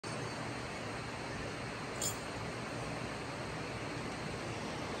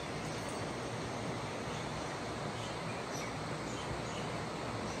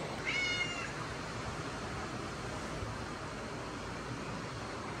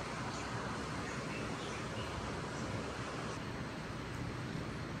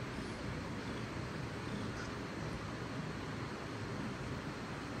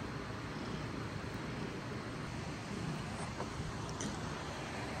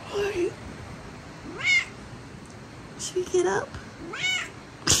sorry. Should we get up?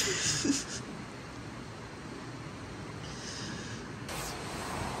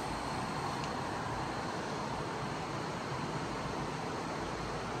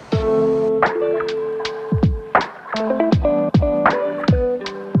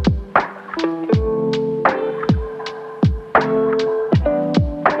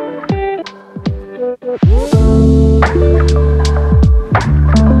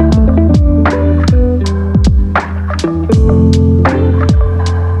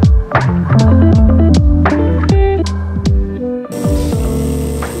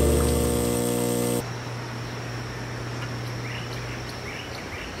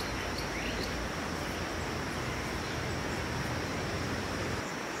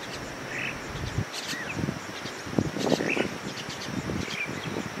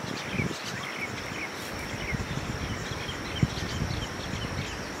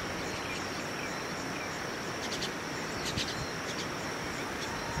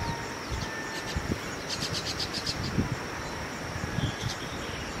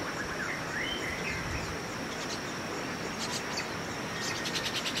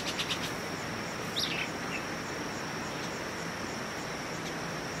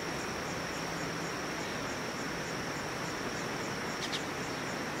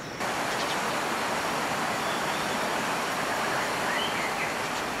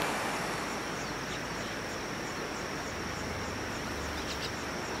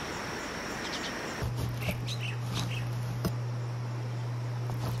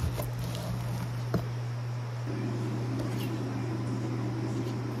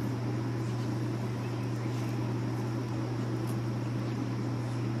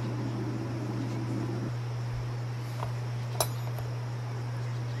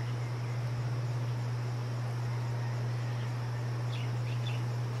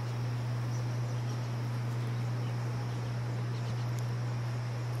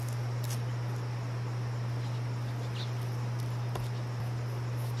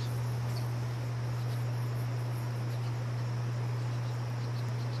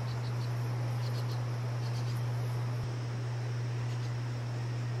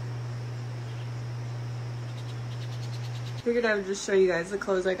 Figured I would just show you guys the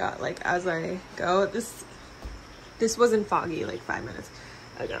clothes I got like as I go. This wasn't foggy like 5 minutes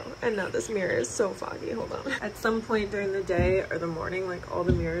ago, and now this mirror is so foggy. Hold on. At some point during the day or the morning, like all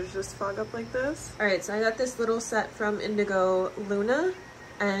the mirrors just fog up like this. All right, so I got this little set from Indigo Luna,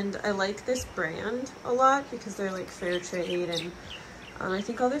 and I like this brand a lot because they're like fair trade, and I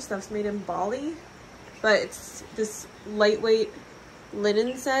think all their stuff's made in Bali, but it's this lightweight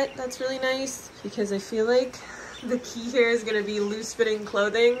linen set that's really nice because I feel like the key here is going to be loose fitting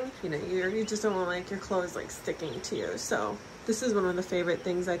clothing. You know, you just don't want like your clothes like sticking to you. So this is one of the favorite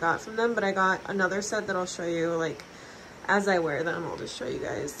things I got from them, but I got another set that I'll show you like as I wear them. I'll just show you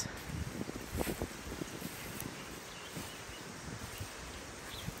guys.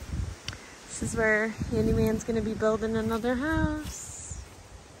 This is where Handyman's going to be building another house.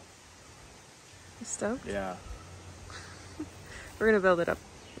 You stoked? Yeah. We're going to build it up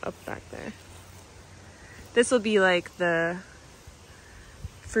back there. This will be like the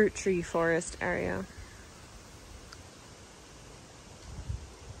fruit tree forest area.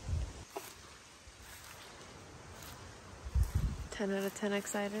 Ten out of 10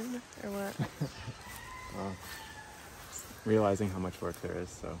 excited, or what? Well, realizing how much work there is,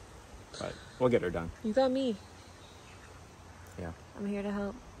 so, but we'll get her done. You got me. Yeah. I'm here to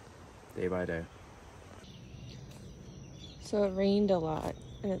help. Day by day. So it rained a lot,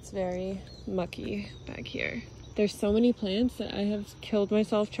 and it's very mucky back here. There's so many plants that I have killed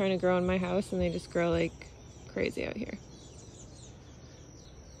myself trying to grow in my house, and they just grow like crazy out here.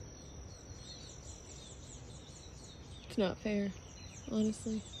 It's not fair,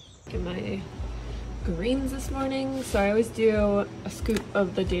 honestly. Look at my greens this morning. So I always do a scoop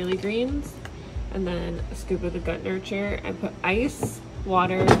of the daily greens and then a scoop of the gut nurture. I put ice,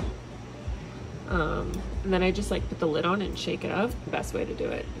 water, and then I just like put the lid on and shake it up. The best way to do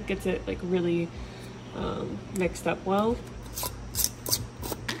it. It gets it like really mixed up well.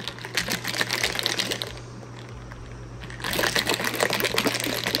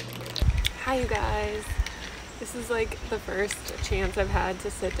 Hi you guys. This is like the first chance I've had to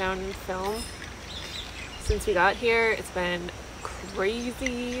sit down and film since we got here. It's been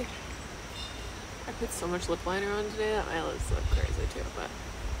crazy. I put so much lip liner on today that my lips look crazy too, but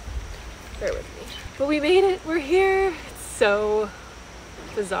bear with me. But we made it, we're here. It's so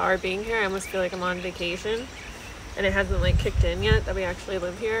bizarre being here. I almost feel like I'm on vacation and it hasn't like kicked in yet that we actually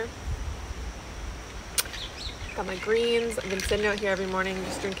live here. got my greens. I've been sitting out here every morning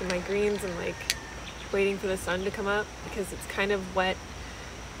just drinking my greens and like waiting for the sun to come up because it's kind of wet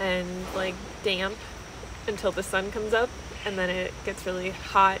and like damp until the sun comes up, and then it gets really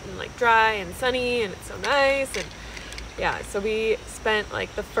hot and like dry and sunny and it's so nice. And yeah, so we spent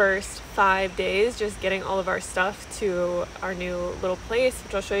like the first 5 days just getting all of our stuff to our new little place,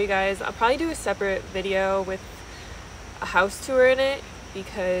 which I'll show you guys. I'll probably do a separate video with a house tour in it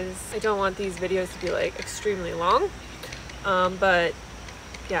because I don't want these videos to be like extremely long. But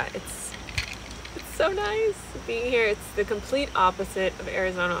yeah, it's so nice being here. It's the complete opposite of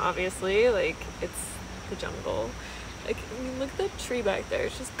Arizona, obviously. Like, it's the jungle. Like, I mean, look at that tree back there.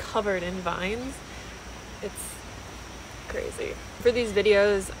 It's just covered in vines. It's crazy. For these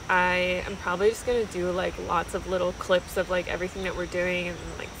videos, I am probably just gonna do like lots of little clips of like everything that we're doing and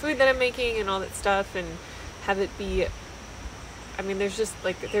like food that I'm making and all that stuff, and have it be, I mean, there's just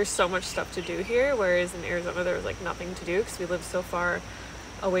like, there's so much stuff to do here, whereas in Arizona there was like nothing to do because we live so far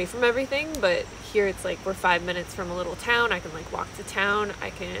away from everything. But here it's like we're 5 minutes from a little town. I can like walk to town,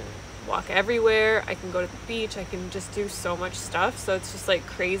 I can walk everywhere, I can go to the beach, I can just do so much stuff. So it's just like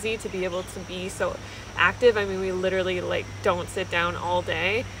crazy to be able to be so active. I mean, we literally like don't sit down all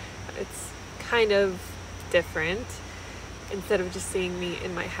day. It's kind of different. Instead of just seeing me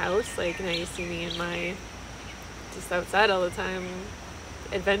in my house, like now you see me in my, just outside all the time,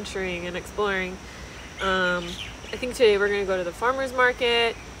 adventuring and exploring. I think today we're gonna go to the farmer's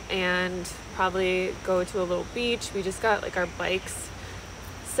market and probably go to a little beach. We just got like our bikes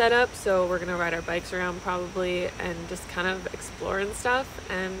set up, so we're gonna ride our bikes around probably and just kind of explore and stuff,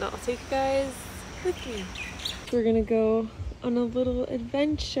 and I'll take you guys with me. We're gonna go on a little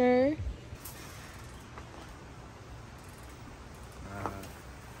adventure.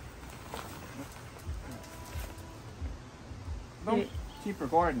 Don't keep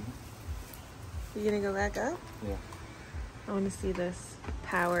recording. You gonna go back up? Yeah. I want to see this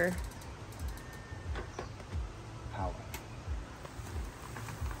power. Power.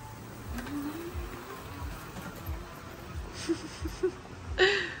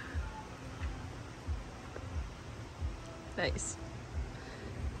 Nice.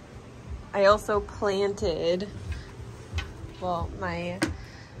 I also planted, well, my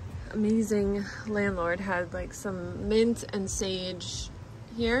amazing landlord had like some mint and sage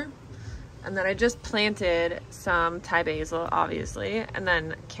here, and then I just planted some Thai basil, obviously, and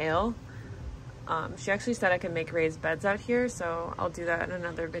then kale. She actually said I can make raised beds out here, so I'll do that in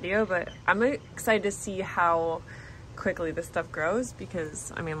another video, but I'm excited to see how quickly this stuff grows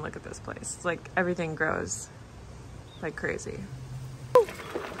because, I mean, look at this place. It's like everything grows like crazy.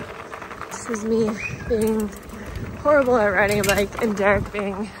 This is me being horrible at riding a bike and Derek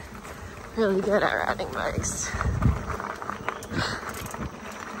being really good at riding bikes.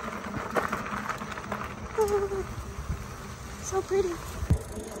 Oh, so pretty.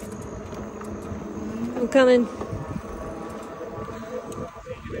 I'm coming. You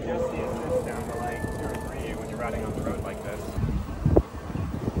can just use this down to like 2 or 3 when you're riding on the road like this.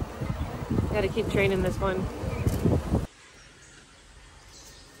 Gotta keep training this one.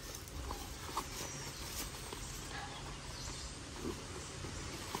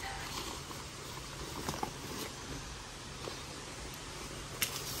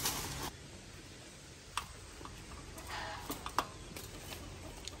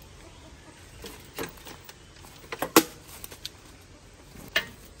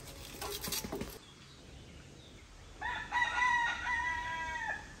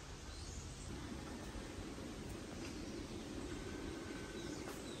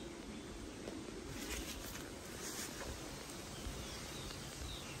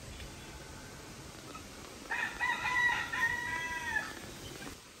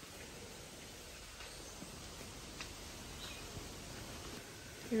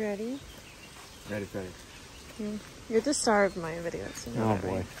 You ready? Ready. Yeah. You're the star of my videos. So Oh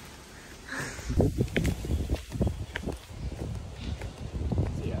boy.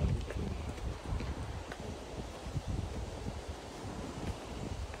 Yeah.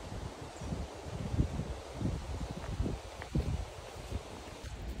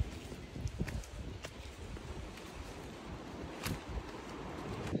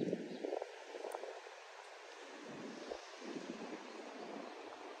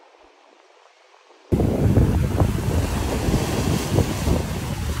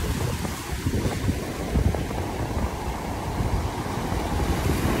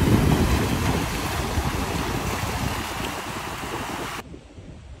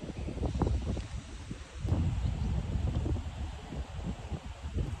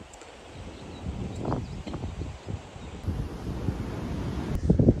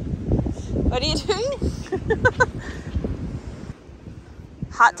 What are you doing?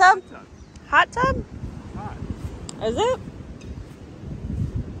 Hot tub? Hot tub. Hot tub? Hot. Is it?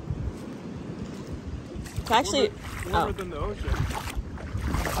 It's actually warmer than the ocean.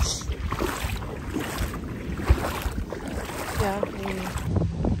 Yeah. Maybe.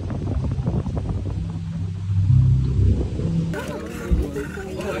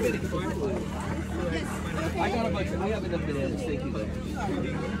 I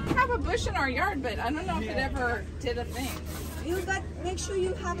have a bush in our yard, but I don't know if it ever did a thing. You got make sure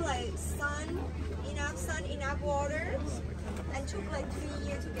you have like enough sun, enough water, and took like 3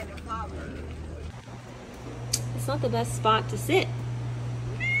 years to get a flower. It's not the best spot to sit.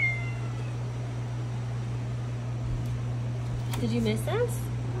 Did you miss us?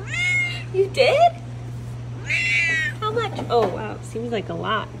 You did? How much? Oh wow, seems like a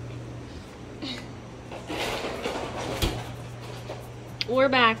lot. We're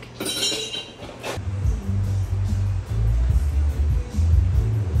back.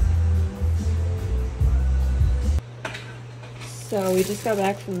 So we just got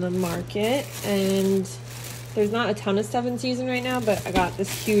back from the market and there's not a ton of stuff in season right now, but I got this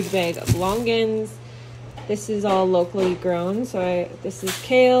huge bag of longans. This is all locally grown. So this is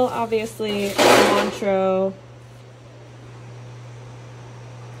kale, obviously, cilantro,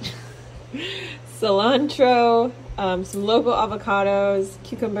 some local avocados,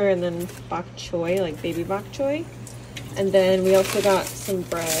 cucumber, and then bok choy, like baby bok choy. And then we also got some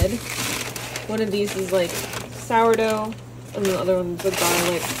bread. One of these is like sourdough, and the other one's the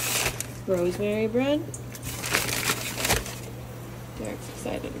garlic rosemary bread. Derek's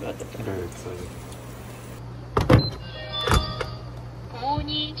excited about the bread. Very excited.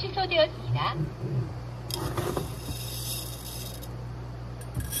 고온이 취소되었습니다.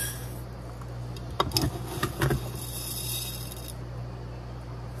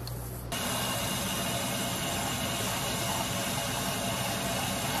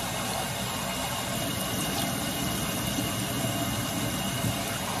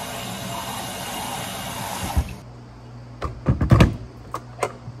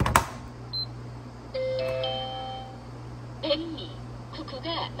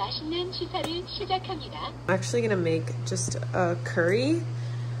 I'm actually gonna make just a curry,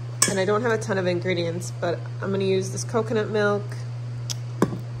 and I don't have a ton of ingredients, but I'm gonna use this coconut milk,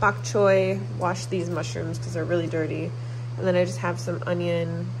 bok choy, wash these mushrooms because they're really dirty, and then I just have some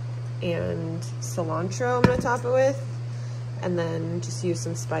onion and cilantro I'm gonna top it with, and then just use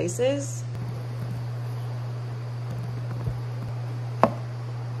some spices.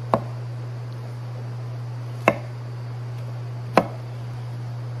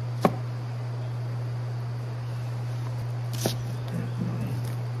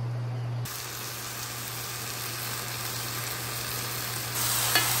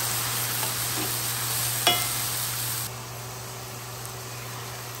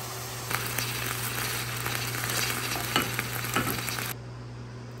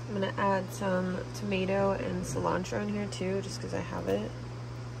 I'm gonna add some tomato and cilantro in here too, just because I have it.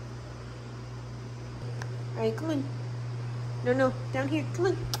 All right, come on. No, down here, come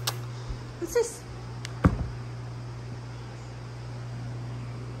on. What's this?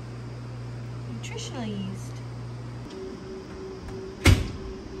 Nutritional yeast.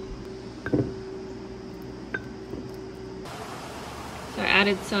 So I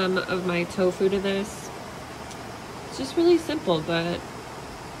added some of my tofu to this. It's just really simple, but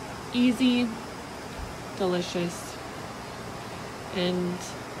easy, delicious, and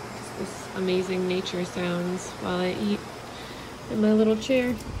just this amazing nature sounds while I eat in my little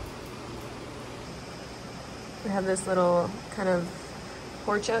chair. We have this little kind of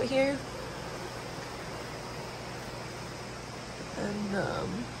porch out here, and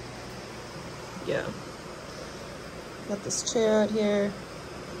yeah, got this chair out here.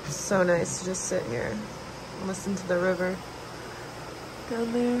 It's so nice to just sit here and listen to the river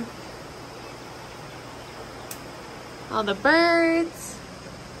down there. All the birds.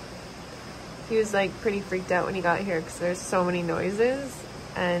 He was like pretty freaked out when he got here because there's so many noises,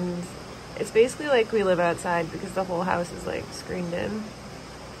 and it's basically like we live outside because the whole house is like screened in.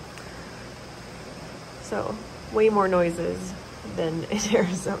 So way more noises than in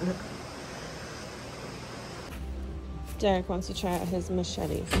Arizona. Derek wants to try out his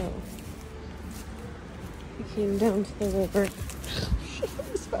machete, so he came down to the river.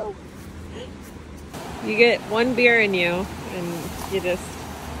 You get one beer in you, and you just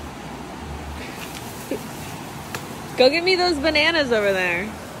go get me those bananas over there.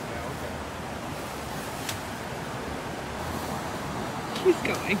 He's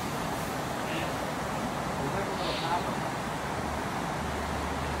going.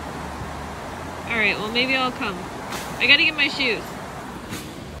 All right, well maybe I'll come. I gotta get my shoes.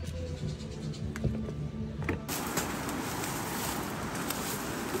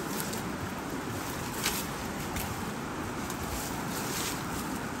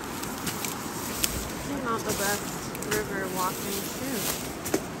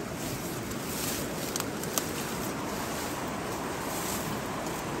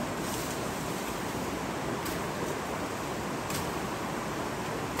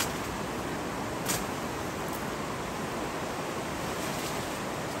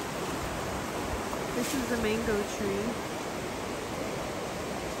 This is the mango tree.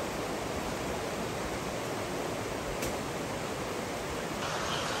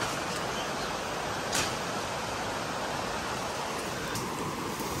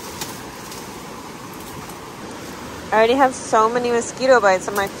 I already have so many mosquito bites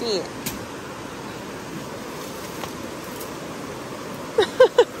on my feet.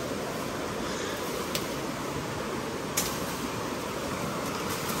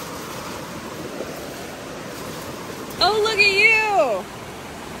 Oh, look at you!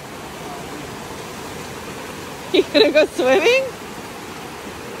 You gonna go swimming?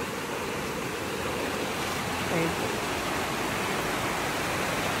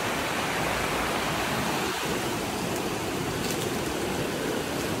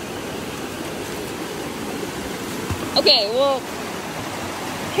 Okay, well,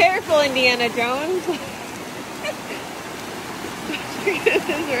 careful, Indiana Jones. Look at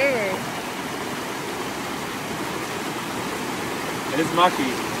this river. It is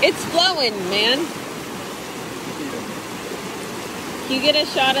mucky. It's flowing, man. Can you get a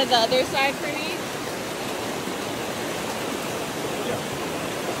shot of the other side for me? Yeah.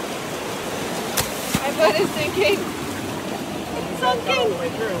 My butt is sinking. It's sunken.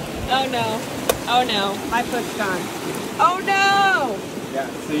 Oh no. Oh no. My foot's gone. Oh no! Yeah,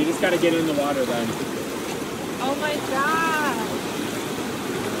 so you just gotta get in the water then. Oh my god.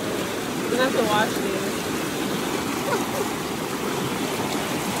 You're gonna have to wash these.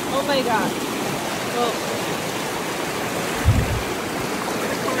 Oh my god. Well,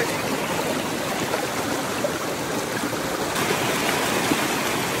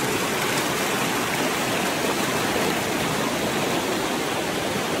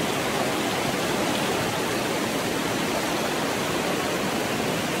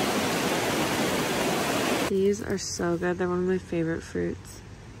 these are so good. They're one of my favorite fruits.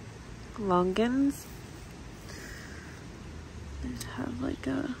 Longans. They have like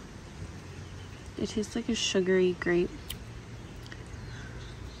a... It tastes like a sugary grape.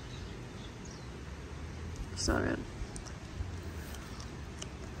 So good.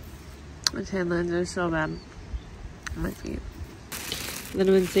 My tan lines are so bad on my feet. Then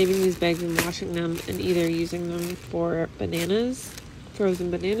I've been saving these bags and washing them and either using them for bananas,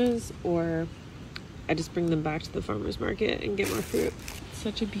 frozen bananas, or I just bring them back to the farmer's market and get more fruit. It's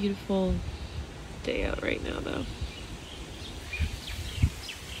such a beautiful day out right now though.